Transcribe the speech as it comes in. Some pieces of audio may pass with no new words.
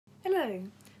Hello.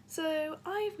 So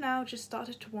I've now just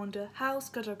started to wonder how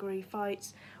Skulduggery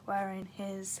fights wearing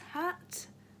his hat.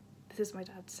 This is my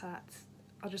dad's hat.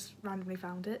 I just randomly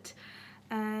found it.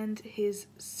 And his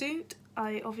suit.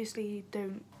 I obviously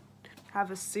don't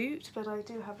have a suit, but I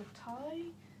do have a tie.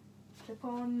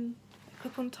 Clip-on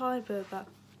tie, but that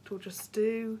will just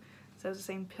do. So it's the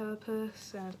same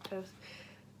purpose.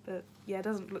 But yeah, it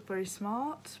doesn't look very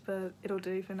smart, but it'll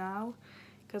do for now.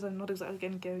 Because I'm not exactly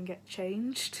going to go and get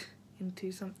changed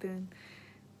into something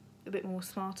a bit more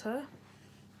smarter.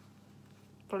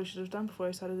 Probably should have done before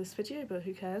I started this video, but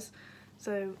who cares.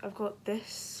 So I've got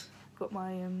this, got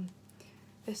my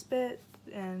this bit,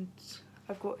 and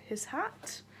I've got his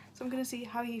hat. So I'm going to see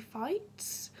how he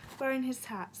fights wearing his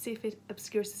hat, see if it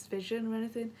obscures his vision or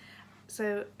anything.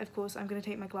 So of course I'm going to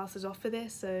take my glasses off for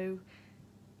this, so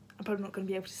I'm probably not going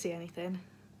to be able to see anything.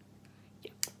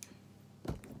 Yep.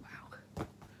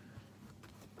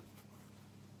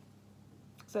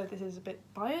 So this is a bit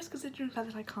biased considering the fact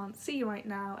that I can't see right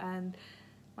now and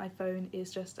my phone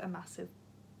is just a massive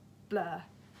blur.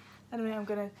 Anyway, I've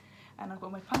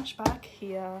got my punch bag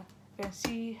here. I'm going to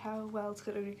see how well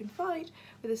Skulduggery can fight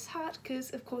with this hat,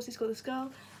 because of course he's got the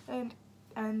skull and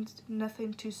no hair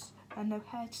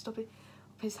to stop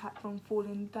his hat from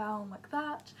falling down like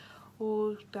that,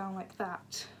 or down like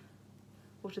that,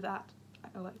 or to that,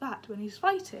 or like that when he's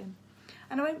fighting.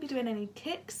 And I won't be doing any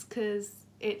kicks because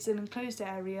it's an enclosed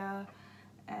area,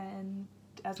 and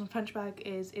as my punch bag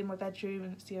is in my bedroom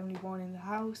and it's the only one in the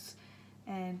house,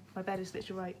 and my bed is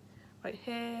literally right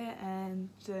here, and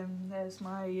there's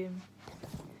my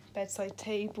bedside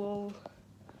table,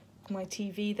 my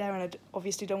TV there, and I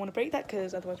obviously don't want to break that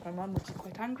because otherwise my mum will be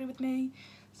quite angry with me.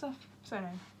 So no,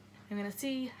 I'm going to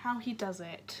see how he does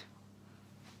it.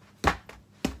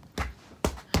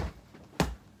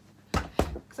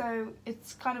 So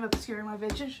it's kind of obscuring my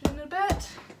vision a bit.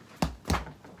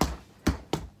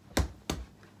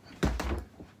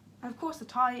 And of course the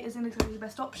tie isn't exactly the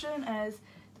best option, as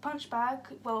the punch bag,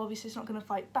 well obviously it's not going to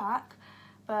fight back,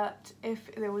 but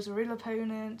if there was a real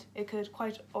opponent, it could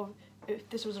if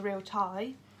this was a real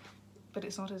tie, but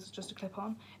it's not, it's just a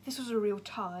clip-on. If this was a real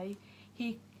tie,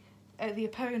 the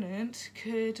opponent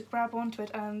could grab onto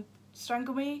it and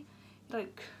strangle me,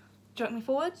 like jerk me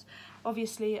forwards.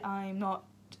 Obviously I'm not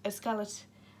a skeleton,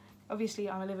 obviously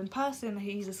I'm a living person,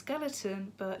 he's a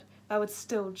skeleton, but that would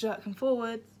still jerk him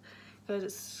forward because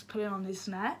it's pulling on his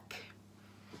neck.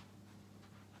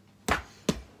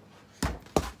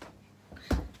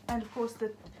 And of course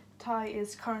the tie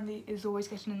is always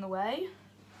getting in the way.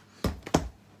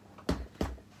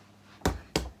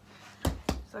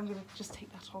 So I'm going to just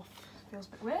take that off, feels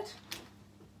a bit weird.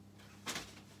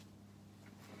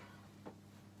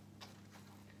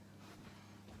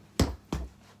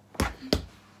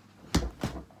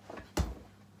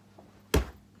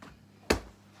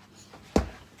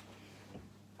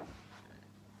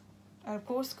 And of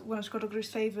course, one of Skulduggery's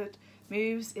favourite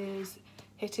moves is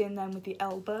hitting them with the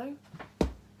elbow.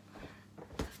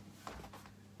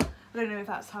 I don't know if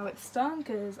that's how it's done,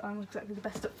 because I'm not exactly the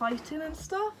best at fighting and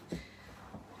stuff,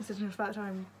 considering the fact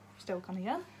I'm still kind of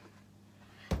young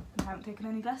and I haven't taken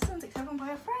any lessons except from by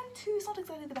a friend who's not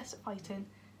exactly the best at fighting,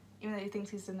 even though he thinks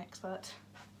he's an expert.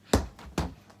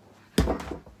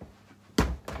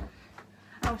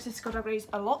 Obviously Skulduggery's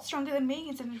a lot stronger than me,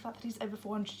 considering the fact that he's over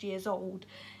 400 years old,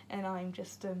 and I'm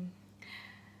just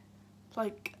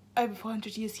like over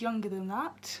 400 years younger than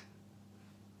that.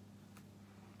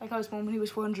 Like I was born when he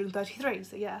was 433,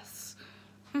 so yes.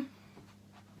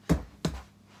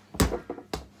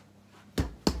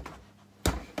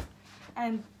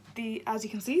 And as you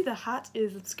can see, the hat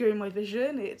is obscuring my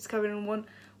vision. It's covering one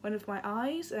of my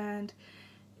eyes, and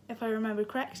if I remember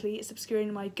correctly, it's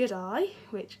obscuring my good eye,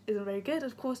 which isn't very good.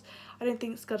 Of course, I don't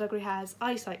think Skulduggery has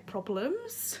eyesight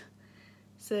problems.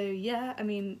 So yeah, I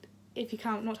mean, if you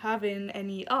count not having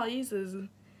any eyes as an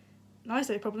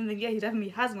eyesight problem, then yeah, he definitely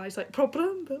has an eyesight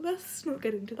problem, but let's not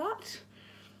get into that.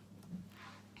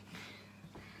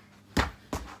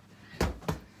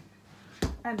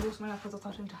 And also my knuckles are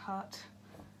starting to hurt.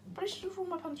 But I should have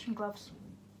worn my punching gloves,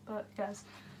 but guys.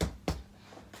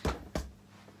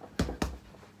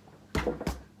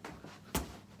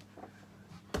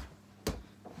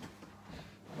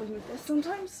 With this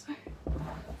sometimes,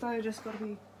 so I just got to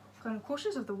be kind of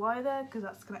cautious of the wire there because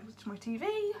that's connected to my TV.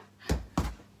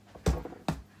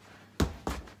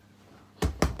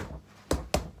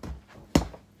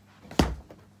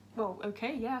 Well,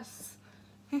 okay, yes.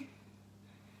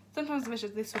 Sometimes I wish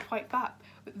that this would fight back.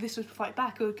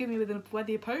 It would give me with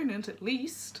the opponent at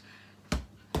least.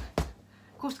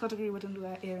 Of course, Skulduggery wouldn't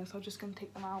wear earrings, so I'm just going to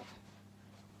take them out.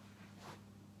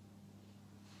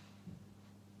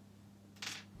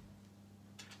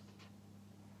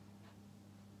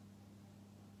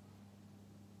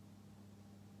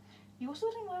 he also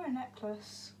didn't wear a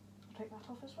necklace. I'll take that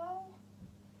off as well.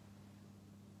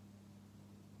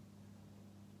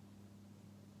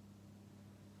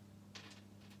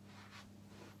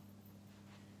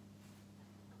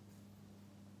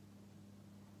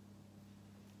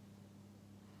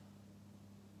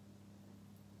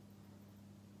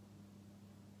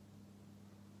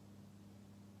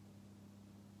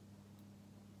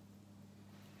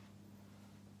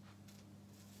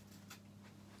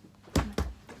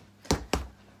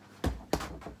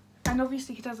 And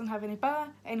obviously he doesn't have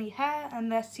any hair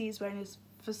unless he's wearing his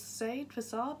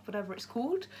facade, whatever it's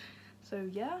called. So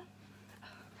yeah.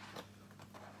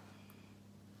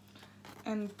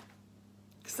 And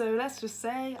so let's just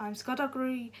say I'm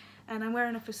Skulduggery and I'm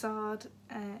wearing a facade.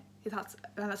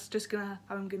 That's just how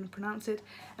I'm gonna pronounce it.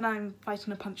 And I'm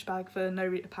fighting a punch bag for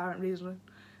no apparent reason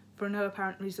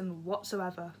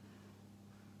whatsoever.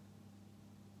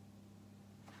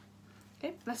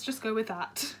 Okay, let's just go with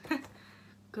that.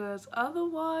 Because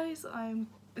otherwise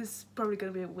it's probably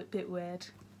going to be a bit weird.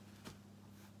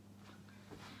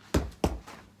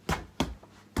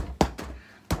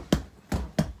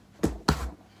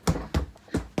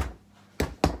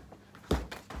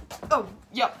 Oh,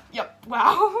 yep,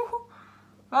 wow.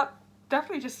 That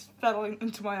definitely just fell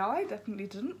into my eye, definitely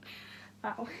didn't.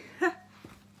 Ow.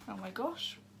 Oh my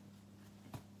gosh.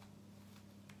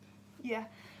 Yeah,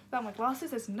 without my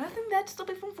glasses there's nothing there to stop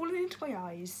it from falling into my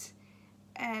eyes.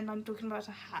 And I'm talking about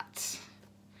a hat.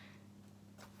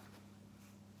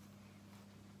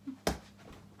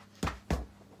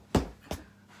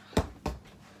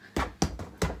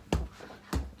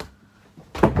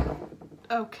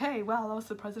 Okay, well, that was a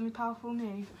surprisingly powerful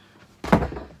move.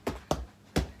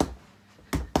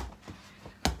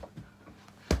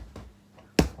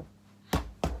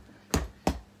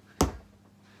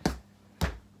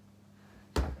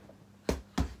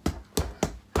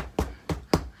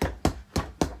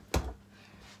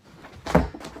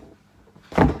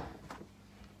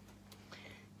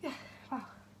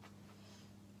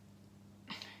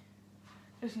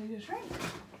 Just need a drink.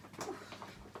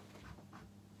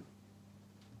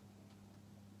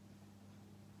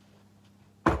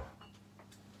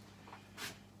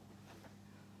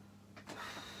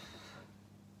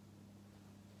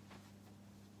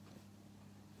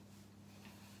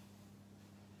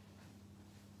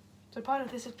 So part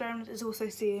of this experiment is also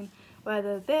seeing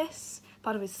whether this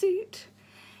part of his suit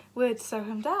would sew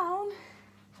him down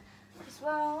as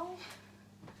well.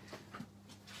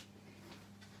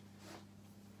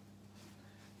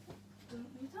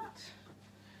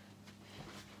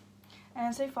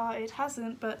 And so far it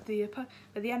hasn't, but the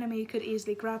enemy could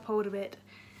easily grab hold of it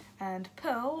and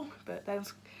pull, but then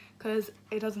because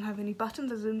it doesn't have any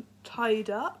buttons, isn't tied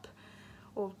up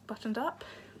or buttoned up,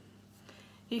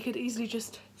 he could easily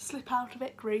just slip out of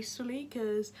it gracefully,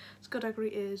 because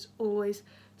Skulduggery is always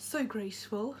so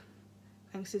graceful,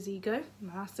 thanks to his ego,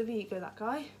 massive ego, that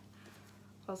guy,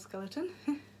 well, skeleton.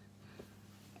 Anyway.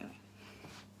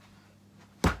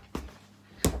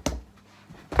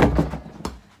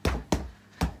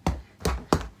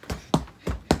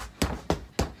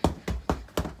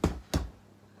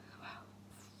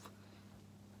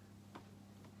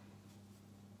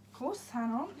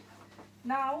 Hang on.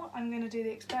 Now I'm going to do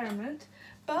the experiment,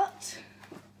 but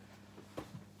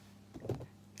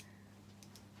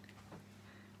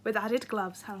with added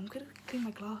gloves. I'm going to clean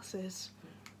my glasses.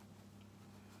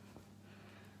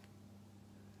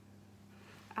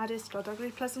 Added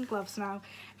Skulduggery Pleasant gloves now.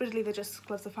 Originally they're just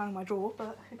gloves I found in my drawer,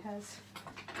 but who cares?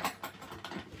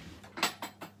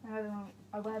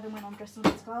 I wear them when I'm dressed as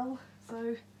a skull,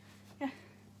 so yeah.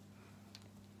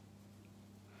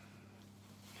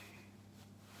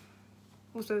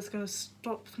 Also, it's going to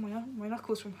stop my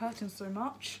knuckles from hurting so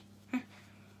much.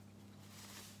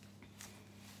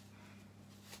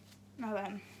 Now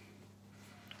then,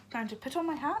 time to put on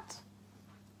my hat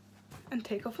and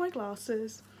take off my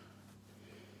glasses.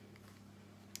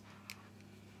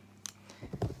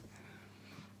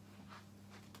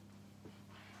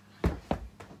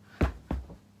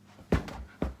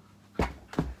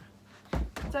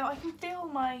 So I can feel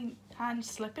my hand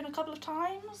slipping a couple of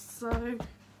times, so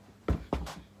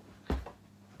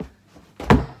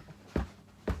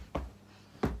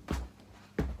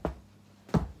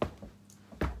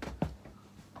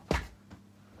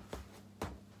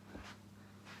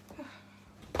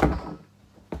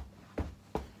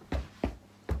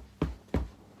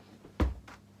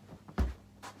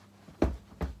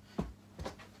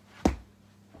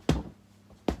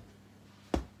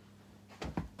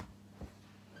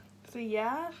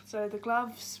yeah, so the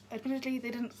gloves, admittedly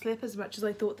they didn't slip as much as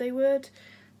I thought they would,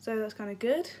 so that's kind of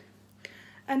good.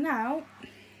 And now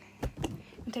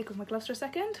and take off my gloves for a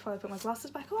second while I put my glasses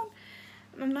back on.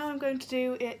 And now I'm going to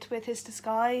do it with his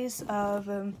disguise of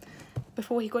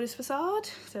before he got his facade,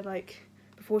 so like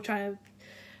before trying to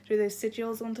do those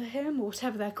sigils onto him, or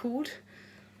whatever they're called.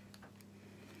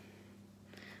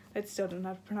 I still don't know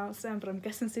how to pronounce them, but I'm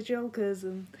guessing sigil because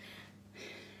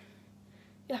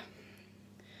yeah.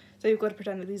 So you've got to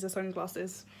pretend that these are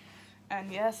sunglasses.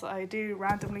 And yes, I do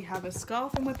randomly have a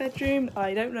scarf in my bedroom.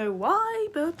 I don't know why,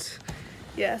 but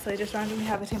yes, I just randomly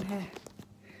have it in here.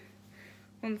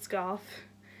 One scarf.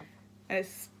 And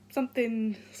it's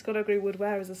something Skulduggery would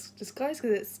wear as a disguise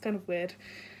because it's kind of weird.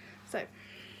 So. It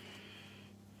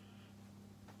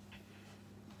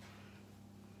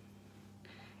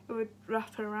would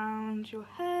wrap around your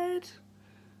head.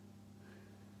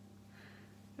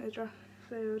 So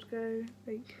it would go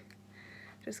like,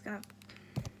 just gonna.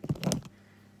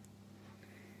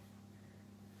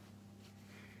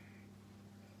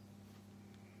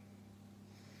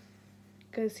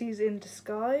 Because he's in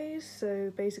disguise,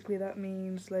 so basically that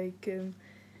means like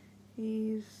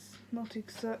he's not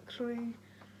exactly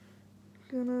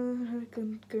gonna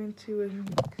go into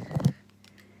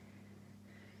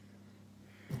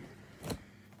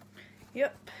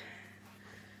yep,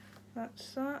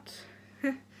 that's that.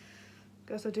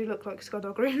 Guess I do look like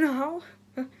Skulduggery now.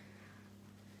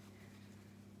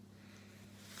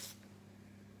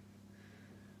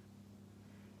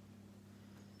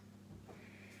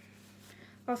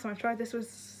 Last time I tried this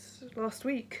was last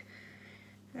week,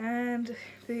 and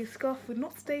the scarf would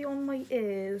not stay on my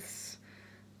ears.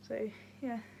 So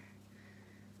yeah.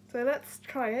 So let's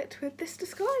try it with this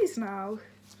disguise now.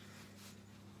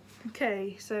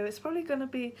 Okay, so it's probably going to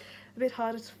be a bit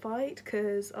harder to fight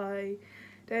because I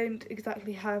don't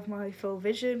exactly have my full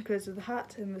vision because of the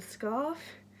hat and the scarf,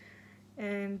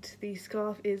 and the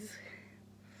scarf is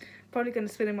probably going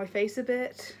to spin in my face a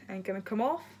bit and going to come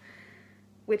off,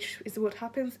 which is what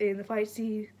happens in the fight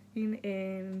scene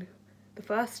in the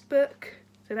first book.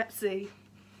 So let's see.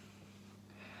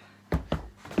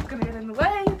 It's going to get in the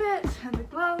way a bit, and the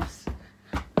gloves.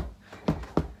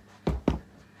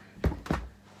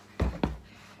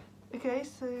 Okay,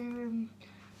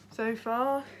 so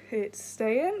far it's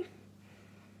staying,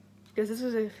 because this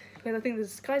was because I think the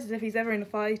disguise is if he's ever in a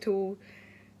fight or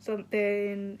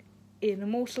something in a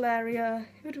mortal area,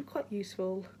 it would be quite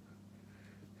useful.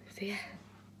 So yeah.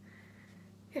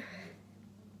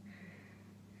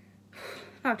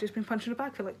 I've just been punching a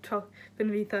bag for like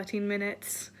 13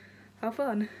 minutes. How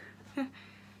fun. My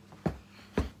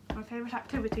favourite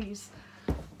activities.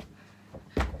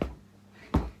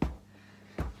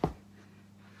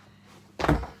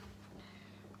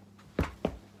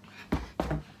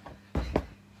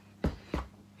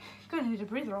 Gonna need a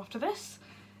breather after this.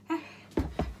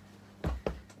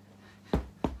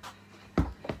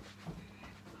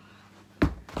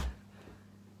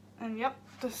 And yep,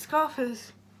 the scarf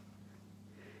is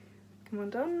come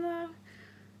undone now.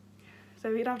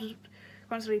 So he'd have to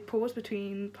constantly pause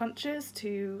between punches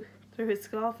to throw his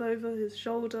scarf over his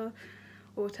shoulder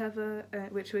or whatever,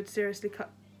 which would seriously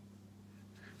cut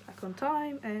back on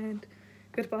time. And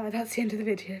goodbye, that's the end of the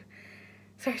video.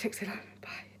 Sorry it took so long, bye.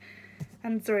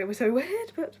 And sorry it was so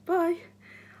weird, but bye.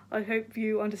 I hope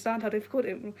you understand how difficult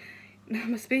it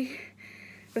must be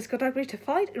for Skulduggery to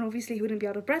fight, and obviously he wouldn't be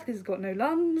out of breath because he's got no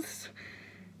lungs.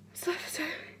 So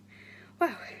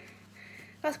wow,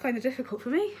 that's kind of difficult for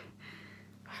me.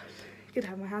 Good to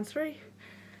have my hands free.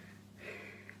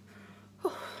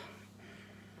 Oh.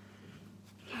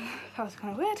 That was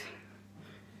kind of weird.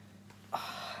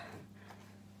 Oh.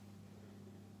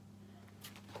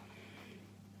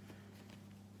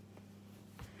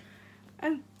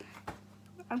 And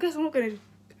I guess I'm not going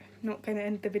to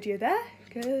end the video there,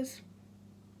 because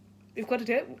we've got to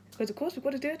do it. Because of course we've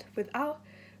got to do it without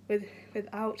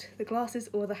the glasses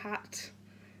or the hat.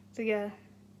 So yeah,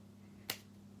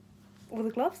 or the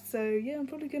gloves. So yeah, I'm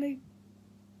probably going to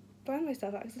burn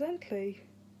myself accidentally,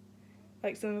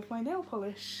 like some of my nail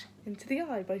polish into the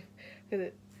eye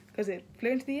because it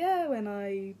flew into the air when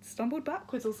I stumbled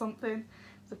backwards or something.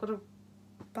 So I've got a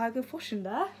bag of wash in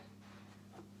there.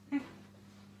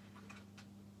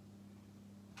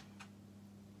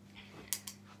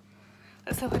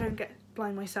 Let's hope I don't get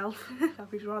blind myself. That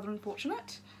would be rather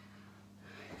unfortunate.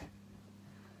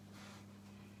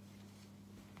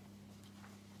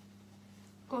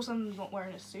 Of course I'm not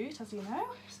wearing a suit, as you know,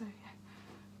 so yeah.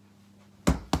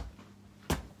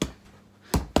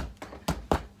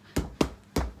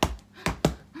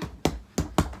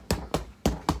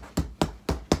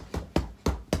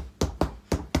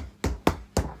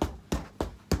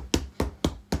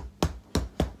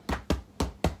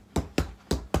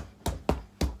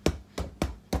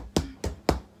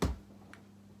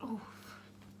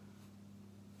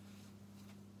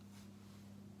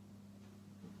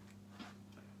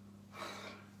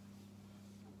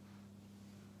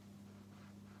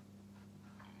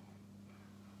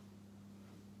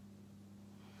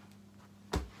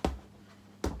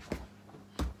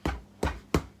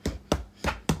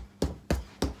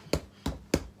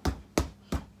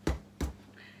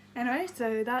 Anyway,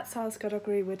 so that's how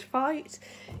Skulduggery would fight,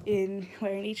 in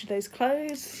wearing each of those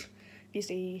clothes.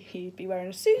 Obviously he'd be wearing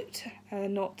a suit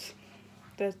and not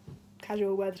the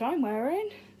casual wear that I'm wearing.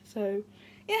 So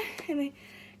yeah, anyway,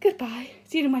 goodbye.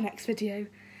 See you in my next video.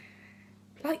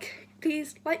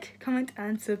 Please like, comment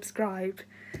and subscribe.